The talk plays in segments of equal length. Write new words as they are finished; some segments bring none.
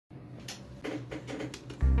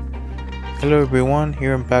Hello everyone,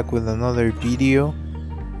 here I'm back with another video.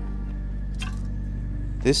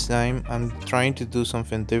 This time I'm trying to do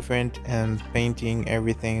something different and painting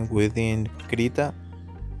everything within Krita.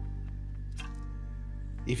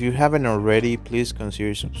 If you haven't already, please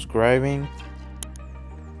consider subscribing.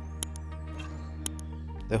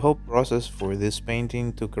 The whole process for this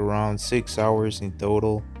painting took around 6 hours in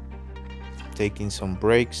total, taking some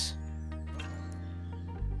breaks.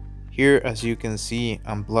 Here, as you can see,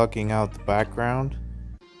 I'm blocking out the background,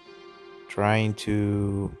 trying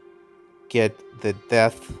to get the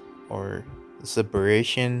depth or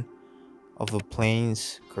separation of the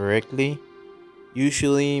planes correctly.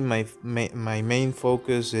 Usually my main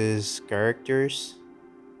focus is characters.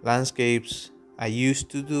 Landscapes I used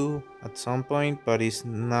to do at some point, but it's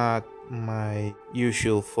not my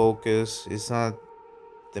usual focus. It's not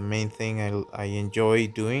the main thing I enjoy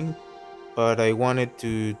doing, but I wanted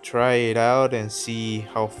to try it out and see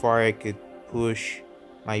how far I could push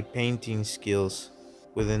my painting skills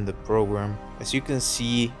within the program. As you can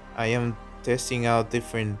see, I am testing out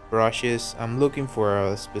different brushes. I'm looking for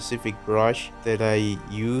a specific brush that I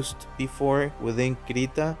used before within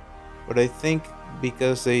Krita, but I think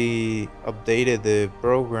because they updated the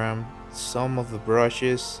program, some of the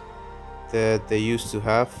brushes that they used to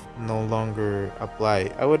have no longer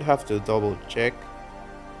apply. I would have to double check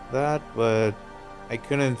that, but I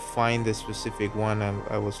couldn't find the specific one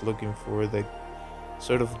I was looking for that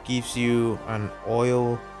sort of gives you an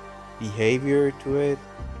oil behavior to it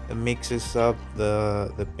that mixes up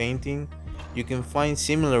the painting. You can find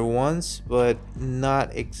similar ones, but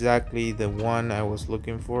not exactly the one I was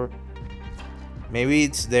looking for. Maybe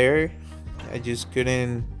it's there, I just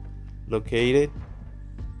couldn't locate it.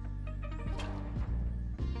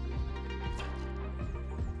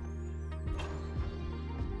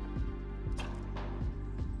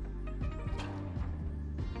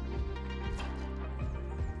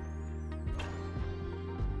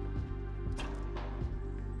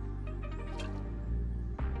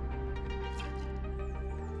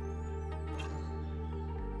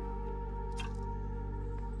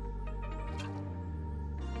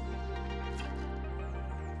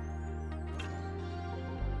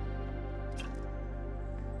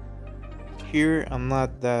 Here I'm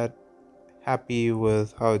not that happy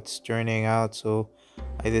with how it's turning out, so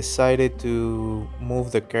I decided to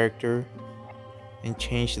move the character and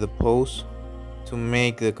change the pose to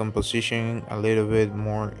make the composition a little bit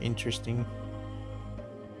more interesting.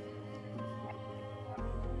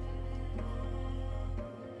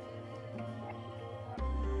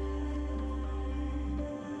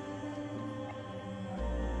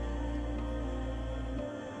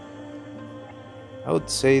 I would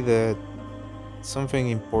say that something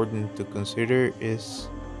important to consider is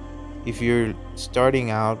if you're starting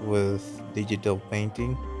out with digital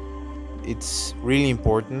painting, it's really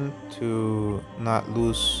important to not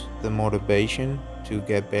lose the motivation to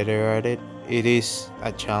get better at it. It is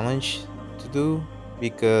a challenge to do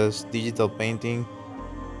because digital painting,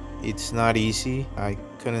 it's not easy. I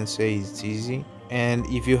couldn't say it's easy. And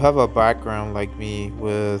if you have a background like me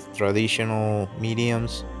with traditional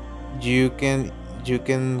mediums, you can you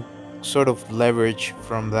can sort of leverage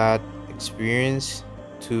from that experience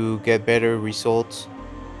to get better results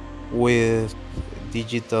with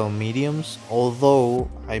digital mediums. Although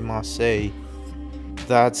I must say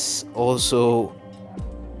that's also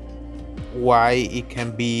why it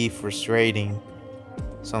can be frustrating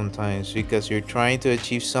sometimes, because you're trying to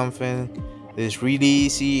achieve something that's really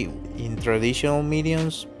easy in traditional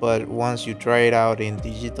mediums, but once you try it out in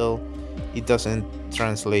digital, it doesn't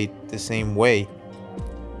translate the same way,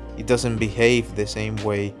 it doesn't behave the same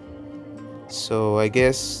way. So I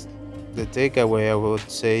guess the takeaway I would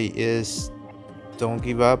say is don't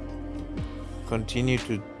give up, continue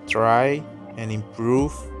to try and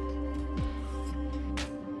improve.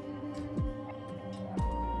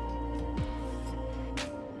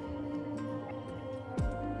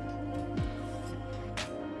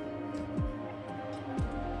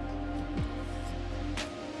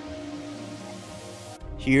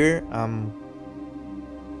 Here I'm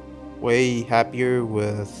way happier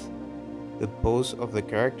with the pose of the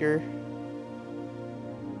character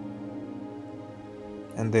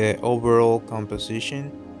and the overall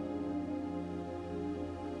composition.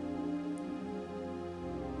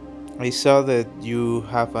 I saw that you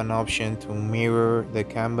have an option to mirror the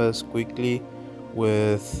canvas quickly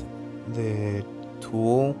with the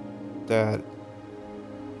tool that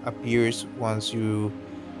appears once you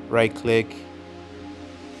right click.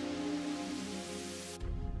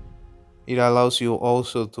 It allows you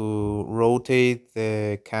also to rotate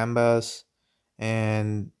the canvas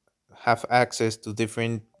and have access to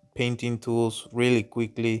different painting tools really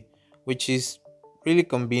quickly, which is really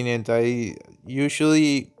convenient.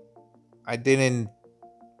 Usually I didn't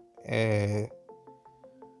uh,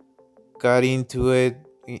 got into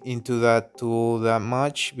that tool that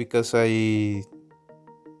much because it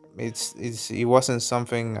wasn't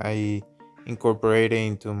something I incorporated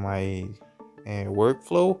into my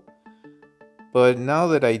workflow. But now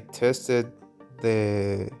that I tested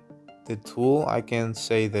the the tool, I can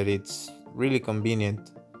say that it's really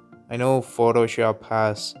convenient. I know Photoshop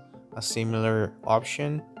has a similar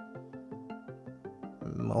option,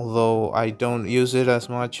 although I don't use it as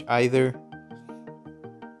much either.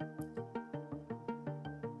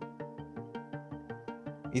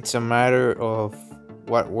 It's a matter of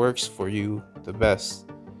what works for you the best.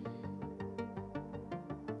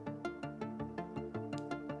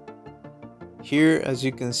 Here, as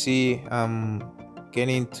you can see, I'm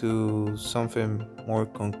getting to something more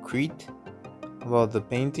concrete about the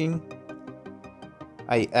painting.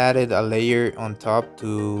 I added a layer on top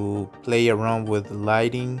to play around with the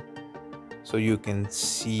lighting so you can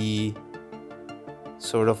see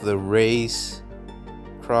sort of the rays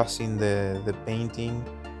crossing the painting.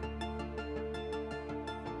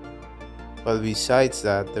 But besides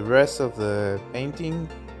that, the rest of the painting,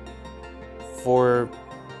 for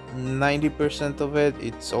 90% of it,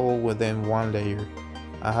 it's all within one layer.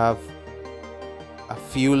 I have a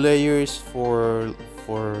few layers for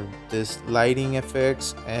this lighting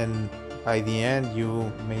effects, and by the end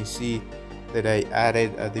you may see that I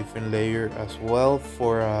added a different layer as well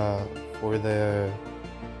for the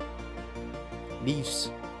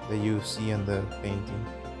leaves that you see in the painting.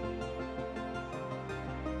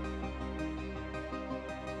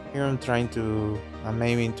 Here I'm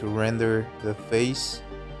aiming to render the face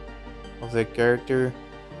of the character,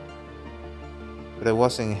 but I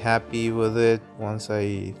wasn't happy with it once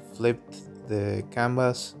I flipped the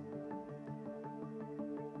canvas.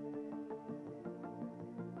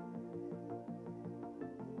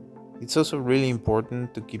 It's also really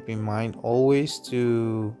important to keep in mind always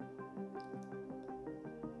to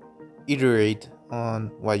iterate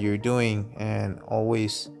on what you're doing and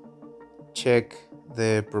always check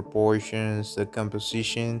the proportions, the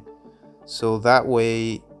composition, so that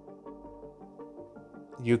way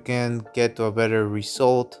you can get to a better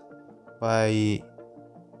result by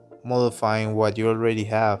modifying what you already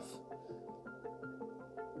have.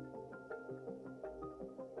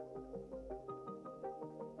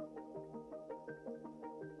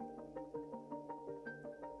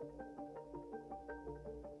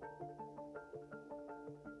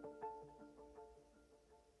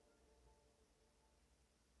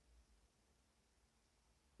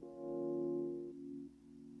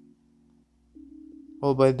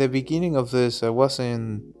 Well, by the beginning of this,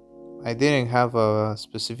 I didn't have a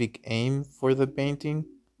specific aim for the painting.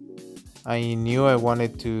 I knew I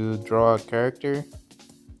wanted to draw a character,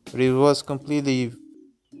 but it was completely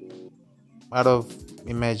out of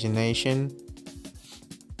imagination.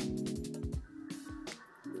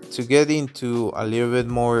 To get into a little bit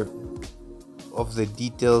more of the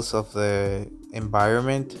details of the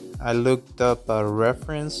environment, I looked up a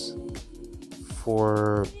reference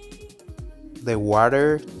for the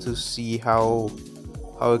water to see how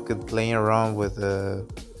it could play around with the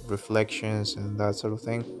reflections and that sort of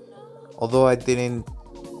thing. Although I didn't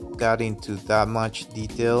got into that much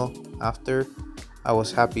detail after, I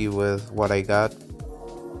was happy with what I got.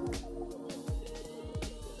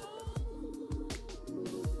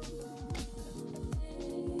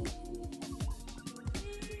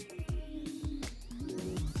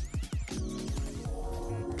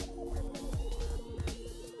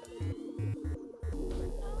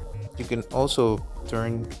 You can also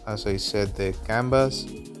turn, as I said, the canvas,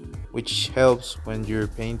 which helps when you're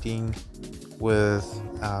painting with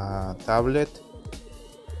a tablet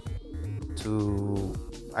to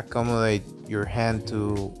accommodate your hand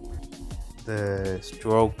to the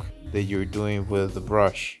stroke that you're doing with the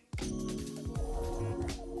brush.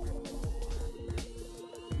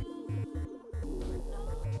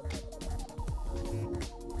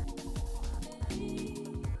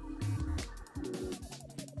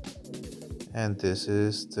 And this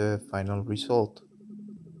is the final result.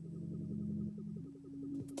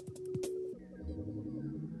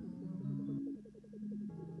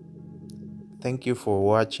 Thank you for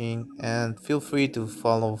watching and feel free to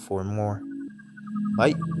follow for more.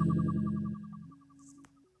 Bye.